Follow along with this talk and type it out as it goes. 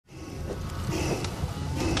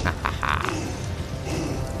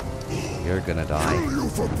You're gonna die. Kill you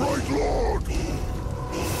for Bright Lord!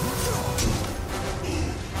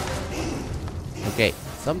 Okay,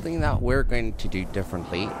 something that we're going to do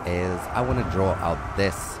differently is I want to draw out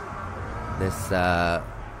this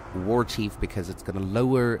war chief because it's going to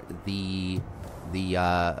lower the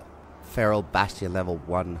feral bastia level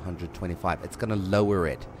 125. It's going to lower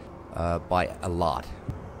it by a lot.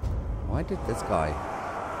 Why did this guy?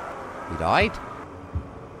 He died?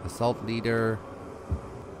 Assault leader.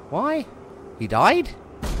 Why? He died?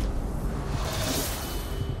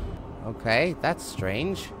 Okay, that's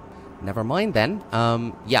strange. Never mind then.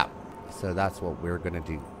 Yeah. So that's what we're gonna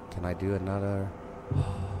do. Can I do another?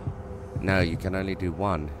 No, you can only do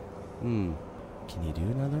one. Can you do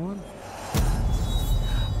another one?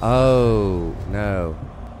 Oh, no.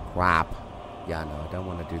 Crap. Yeah, no, I don't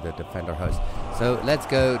want to do the defender host. So let's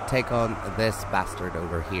go take on this bastard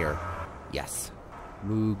over here. Yes.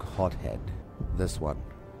 Moog Hothead. This one.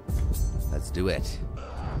 Let's do it.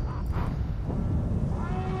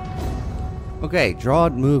 Okay, draw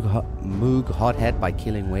Moog Hothead by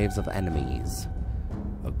killing waves of enemies.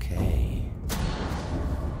 Okay.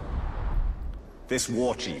 This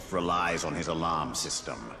war chief relies on his alarm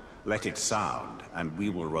system. Let it sound, and we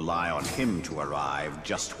will rely on him to arrive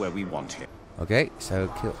just where we want him. Okay, so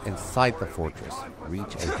kill inside the fortress.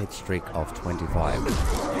 Reach a hit streak of 25.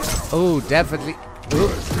 Oh, definitely.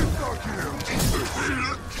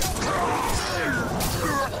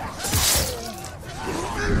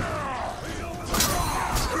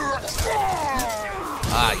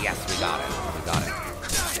 Ah, yes, we got it. We got it.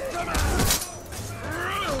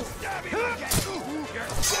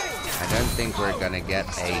 I don't think we're gonna get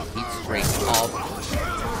a heat streak of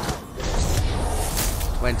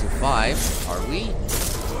 25, are we?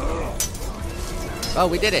 Oh,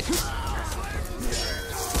 we did it.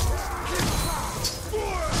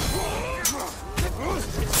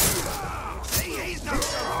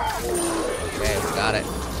 Okay, we got it.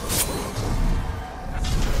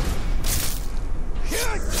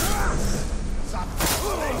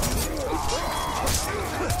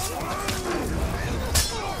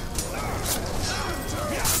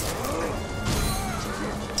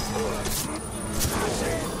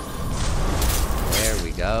 There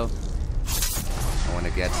we go. I want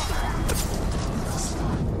to get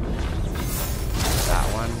that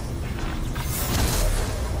one.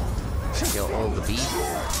 Kill all the beasts.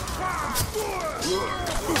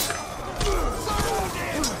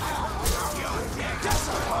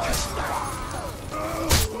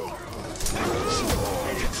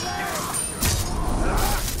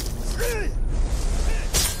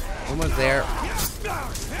 Almost there.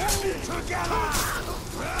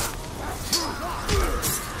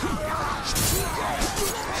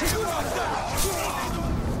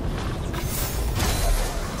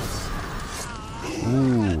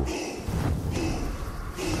 Ooh.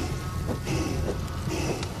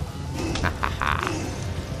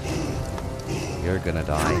 You're gonna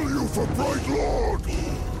die. Kill you for Bright Lord!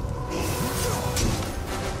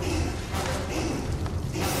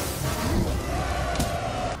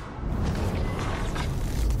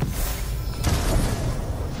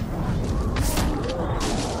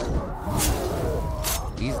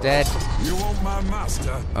 He's dead. You want my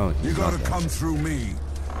master? Oh, you gotta come through me.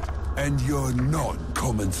 And you're not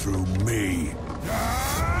coming through me.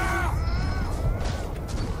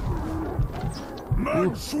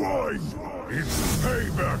 Man swine! It's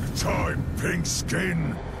payback time, pink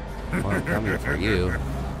skin! Well, I'm coming for you.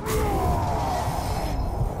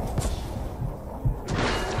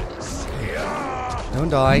 Don't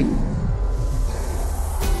die.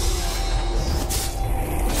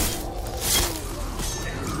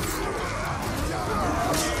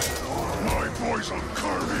 My boys will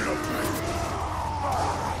carve it up.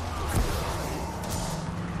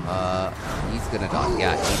 He's gonna die.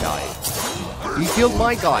 Yeah, he died. He killed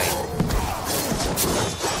my guy.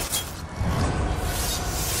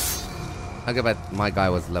 Okay, but my guy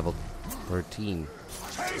was level 13.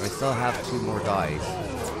 I still have 2 more guys.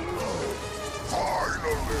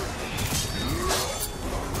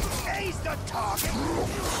 He's the target.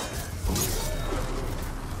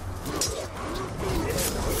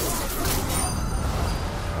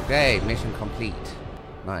 Okay, mission complete.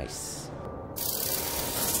 Nice.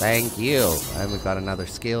 Thank you. And we got another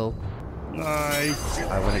skill. Nice.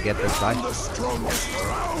 I want to get this guy. The strongest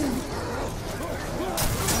around.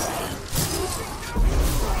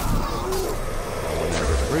 I want to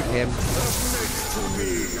recruit him.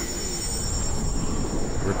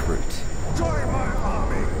 Recruit. Join my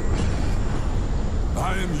army. I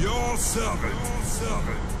am your servant.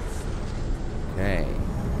 Okay.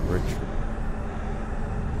 Retreat.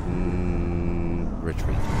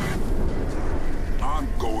 Retreat. I'm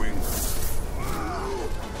going.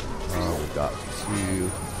 Oh, we got 2,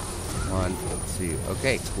 1, 2.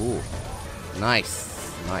 Okay, cool.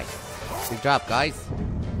 Nice. Nice. Good job, guys.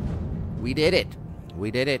 We did it. We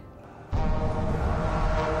did it.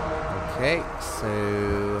 Okay,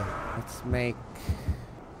 so let's make...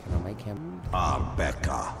 Can I make him?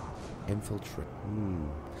 Becca. Infiltrate.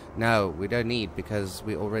 No, we don't need because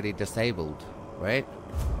we already disabled, right?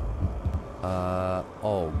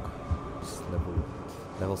 Og. It's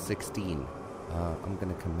level 16. I'm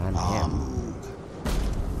gonna command him.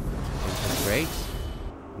 Infiltrate?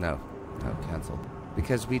 No, cancel.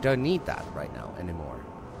 Because we don't need that right now anymore.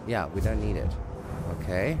 Yeah, we don't need it.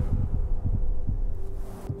 Okay.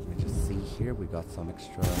 Let me just see here. We got some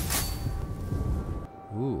extra.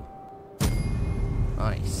 Ooh.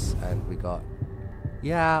 Nice. And we got...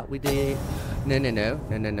 Yeah, we did...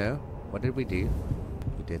 No. What did we do?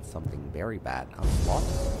 We did something very bad. Unlock.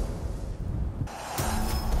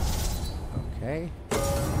 Okay.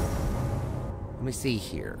 Let me see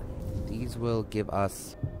here. These will give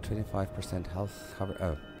us 25% health cover.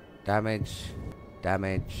 Oh. Damage,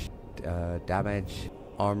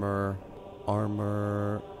 armor,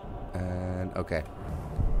 and okay.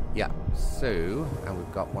 Yeah, so, and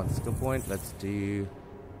we've got 1 skill point. Let's do,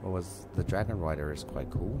 what was, the Dragon Rider is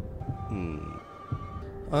quite cool.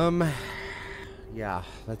 Yeah,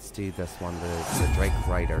 let's do this one, the Drake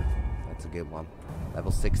Rider. That's a good one.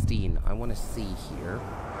 Level 16. I want to see here.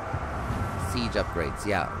 Siege upgrades,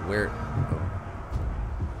 yeah, where, oh.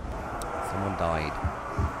 Someone died.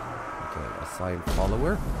 Okay, assign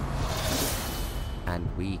follower. And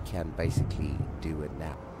we can basically do it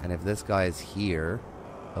now. And if this guy is here,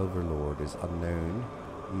 Overlord is unknown.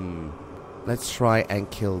 Let's try and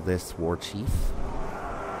kill this war chief.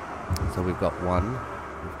 So we've got 1.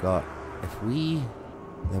 We've got,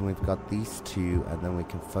 then we've got these 2, and then we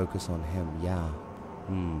can focus on him. Yeah.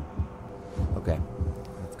 Okay.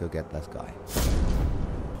 Let's go get this guy.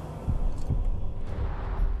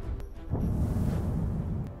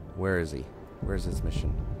 Where is he? Where's his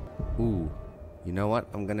mission? Ooh. You know what?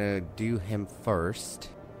 I'm gonna do him first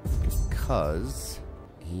because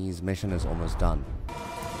his mission is almost done.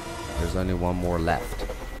 There's only 1 more left.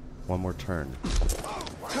 1 more turn.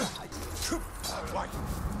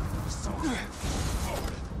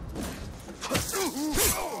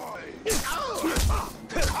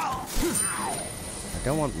 I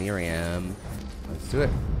don't want Miriam. Let's do it.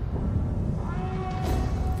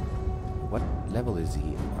 What level is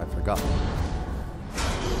he? I forgot.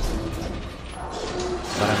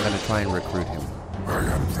 But I'm gonna try and recruit him. I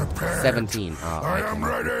am prepared. 17. Oh, I am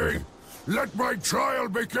ready. Let my trial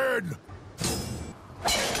begin.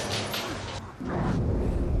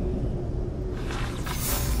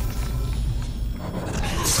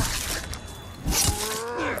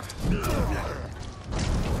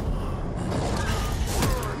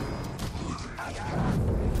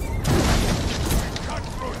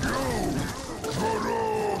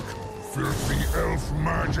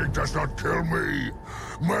 Magic does not kill me.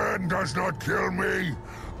 Man does not kill me.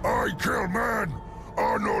 I kill man.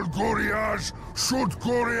 Arnold Gurias should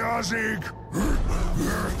Guriasig.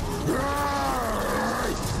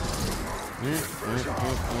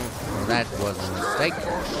 That was a mistake.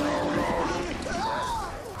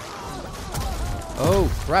 Oh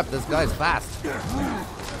crap, this guy's fast.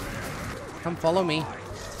 Come follow me.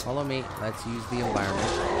 Follow me. Let's use the environment.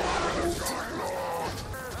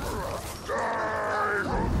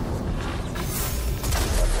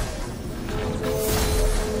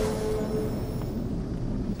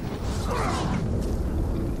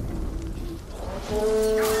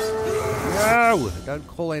 No! Don't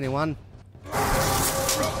call anyone.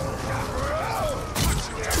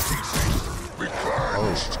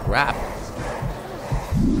 Oh, crap.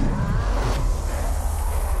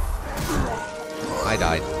 I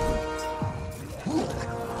died.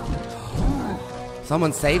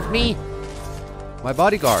 Someone saved me? My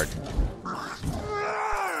bodyguard.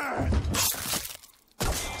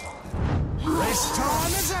 This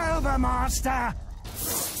time is over, Master.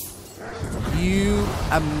 You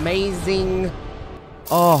amazing.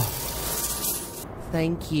 Oh.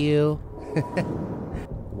 Thank you.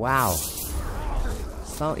 Wow.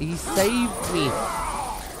 So he saved me.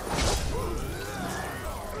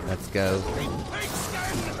 Let's go.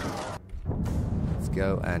 Let's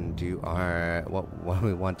go and do our what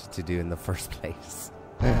we wanted to do in the first place.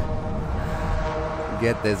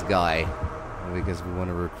 Get this guy because we want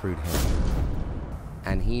to recruit him.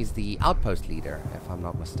 And he's the outpost leader, if I'm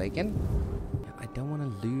not mistaken. I don't want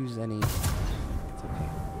to lose any. It's okay.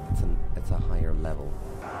 It's a higher level.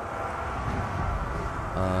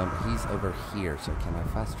 He's over here, so can I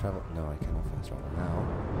fast travel? No, I cannot fast travel now.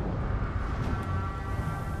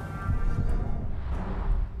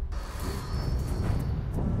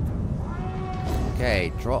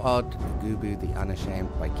 Okay, draw out Gubu the Unashamed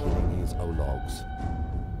by killing his Ologs.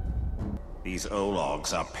 These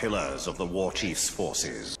Ologs are pillars of the War Chief's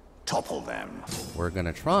forces. Topple them. We're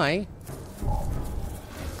gonna try.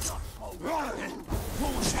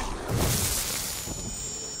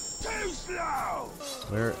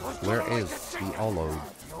 Where is the Olog?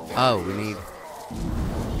 Oh, we need.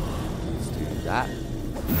 Let's do that.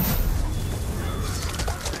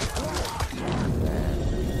 And then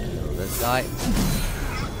kill this guy.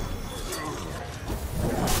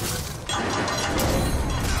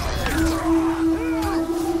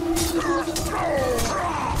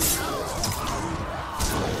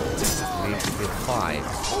 We need to get 5.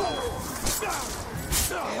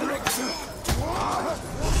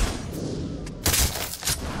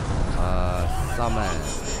 Summon.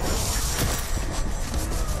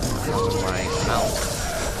 Summon my mount.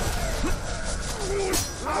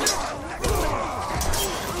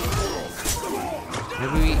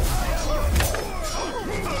 Maybe we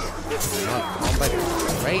want combat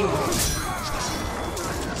range.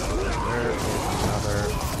 Where is another?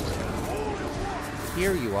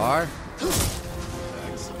 Here you are.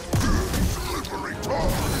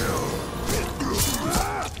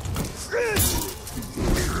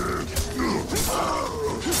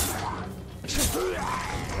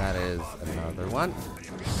 That is another one.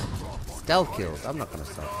 Stealth kills. I'm not going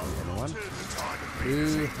to stealth kill anyone.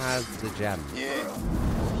 Who has the gem?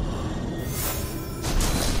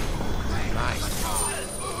 Nice.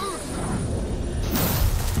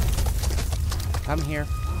 Come here.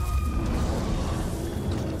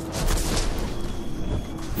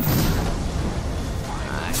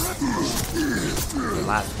 Nice. The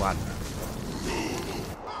last one.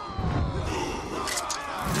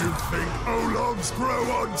 You think Ologs grow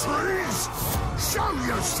on trees? Show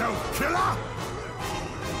yourself, killer!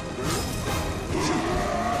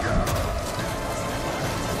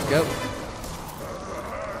 Go.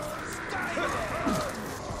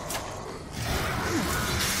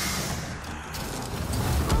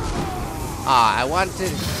 Ah, I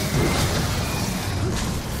wanted.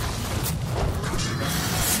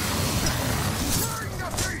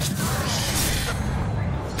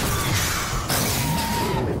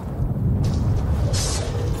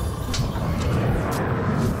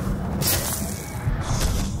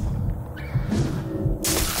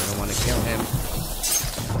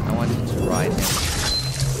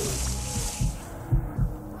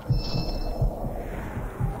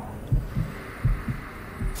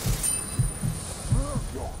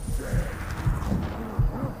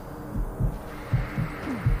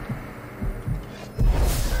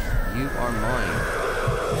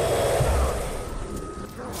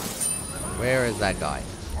 Where is that guy?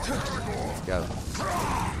 Let's go.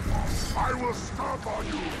 I will stomp on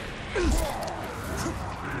you.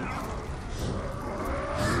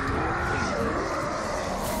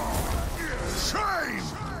 Shame!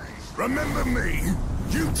 Remember me?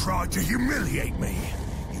 You tried to humiliate me.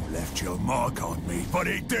 You left your mark on me, but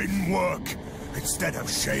it didn't work. Instead of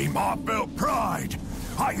shame, I felt pride.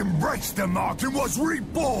 I embraced the mark and was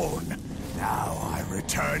reborn. Now I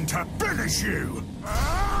return to finish you.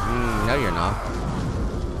 No, you're not.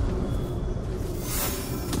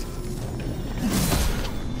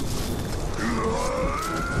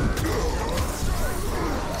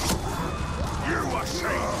 You are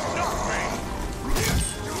shame, not me.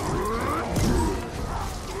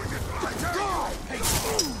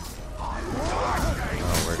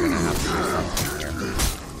 Oh, we're gonna have to do something here.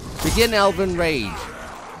 Begin Elven Rage.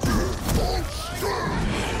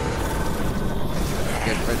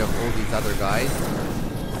 Get rid of all these other guys.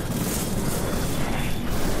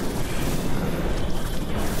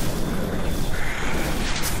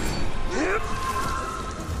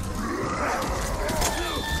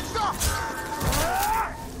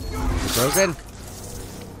 Broken?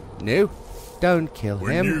 No, don't kill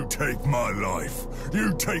him. When you take my life,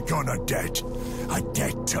 you take on a debt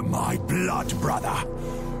to my blood brother,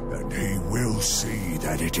 and he will see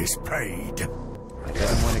that it is paid. I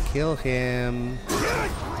didn't want to kill him.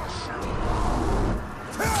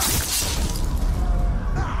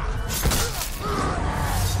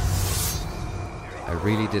 I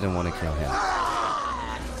really didn't want to kill him.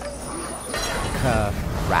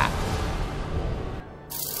 Crap.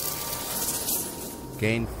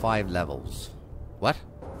 Gain 5 levels. What?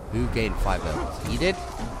 Who gained 5 levels? He did?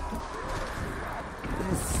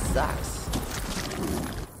 This sucks.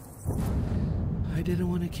 I didn't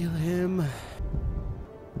want to kill him.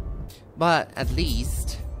 But at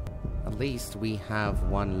least we have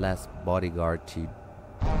one less bodyguard to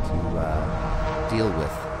deal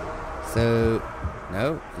with. So,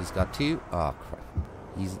 no, he's got 2. Oh crap!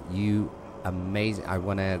 You amazing. I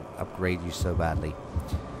want to upgrade you so badly.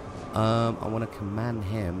 I want to command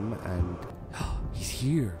him, and he's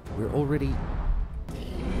here. We're already.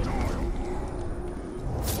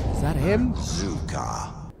 Is that him?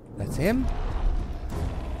 Zuka. That's him?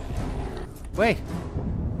 Wait.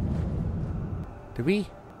 Did we?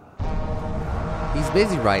 He's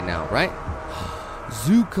busy right now, right?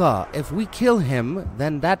 Zuka. If we kill him,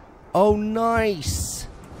 then that... Oh, nice.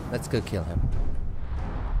 Let's go kill him.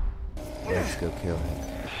 Let's go kill him.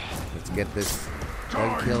 Let's get this.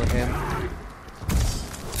 Don't kill him.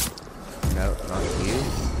 No, not you.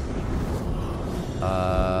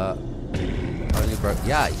 Only broke.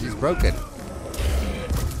 Yeah, he's broken.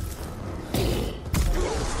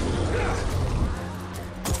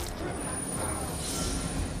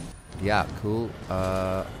 Yeah, cool.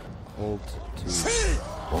 Hold to. Is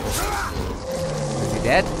he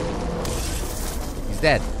dead? He's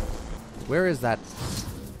dead. Where is that?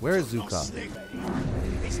 Where is Zuka?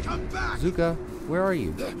 Zuka, where are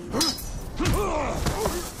you?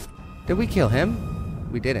 Did we kill him?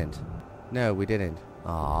 We didn't. No, we didn't.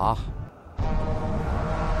 Ah.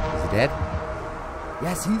 Is he dead?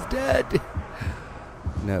 Yes, he's dead.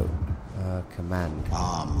 No. Command. I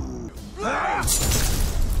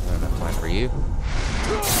don't have time for you.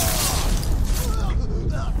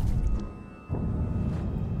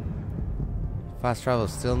 Fast travel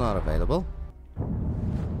is still not available.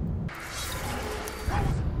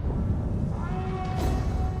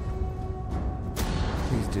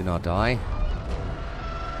 Please do not die.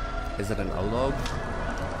 Is it an Olog?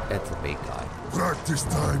 It's a big guy. Practice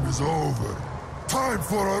time is over. Time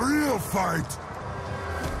for a real fight.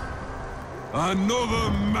 Another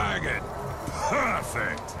maggot.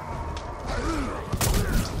 Perfect.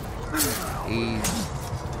 He's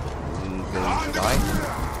going to die.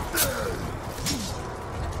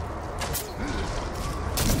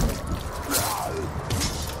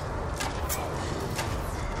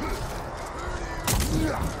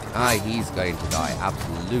 Ah, he's going to die.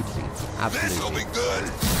 Absolutely. Absolutely. This'll be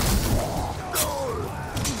good.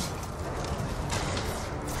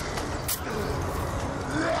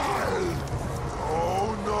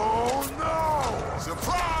 Oh no, no!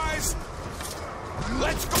 Surprise!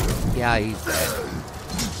 Let's go. Yeah, he's dead.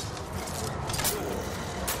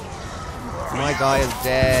 My guy is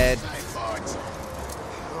dead.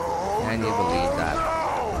 Can you believe that?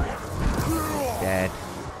 He's dead.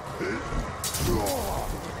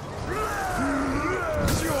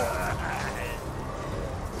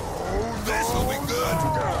 This'll be good.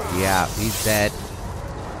 Yeah, he's dead.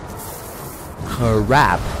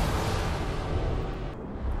 Crap.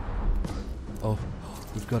 Oh,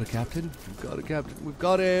 we've got a captain. We've got a captain. We've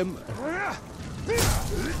got him. Where'd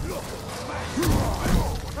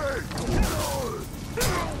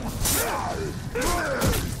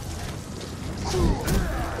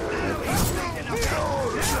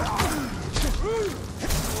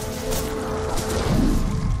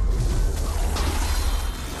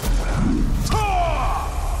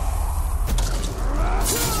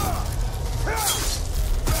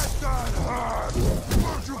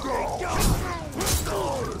you go?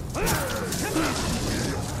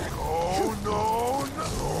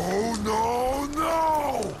 Oh no,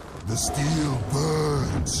 no! The steel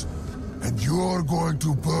burns, and you're going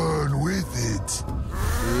to burn with it.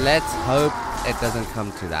 Let's hope it doesn't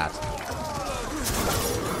come to that.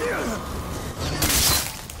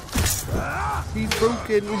 He's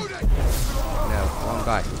broken. No, wrong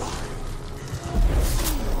guy.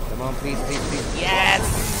 Come on, please, please, please. Yes!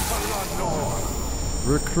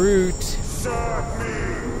 Recruit. Serve me!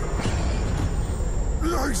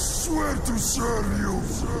 I swear to serve you,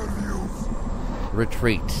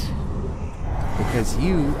 Retreat. Because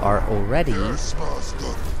you are already... Yes,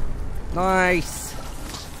 master. Nice!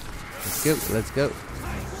 Let's go, let's go.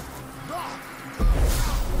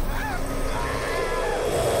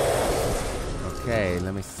 Okay,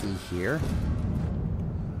 let me see here.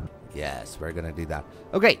 Yes, we're gonna do that.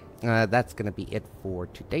 Okay, that's gonna be it for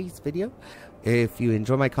today's video. If you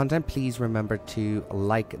enjoy my content, please remember to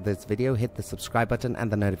like this video, hit the subscribe button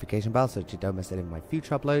and the notification bell so that you don't miss any of my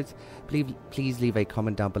future uploads. Please leave a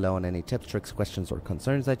comment down below on any tips, tricks, questions, or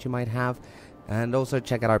concerns that you might have. And also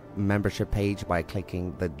check out our membership page by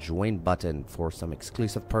clicking the join button for some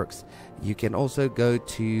exclusive perks. You can also go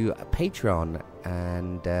to Patreon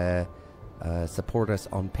and support us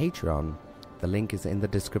on Patreon. The link is in the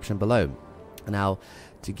description below. Now,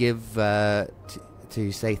 to give to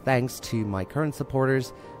to say thanks to my current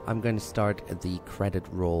supporters, I'm going to start the credit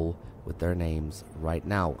roll with their names right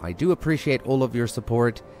now. I do appreciate all of your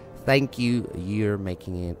support. Thank you. You're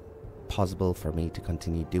making it possible for me to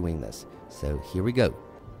continue doing this. So here we go.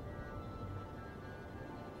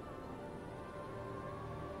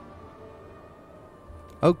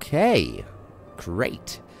 Okay,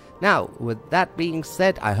 great. Now, with that being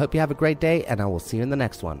said, I hope you have a great day, and I will see you in the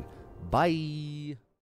next one. Bye.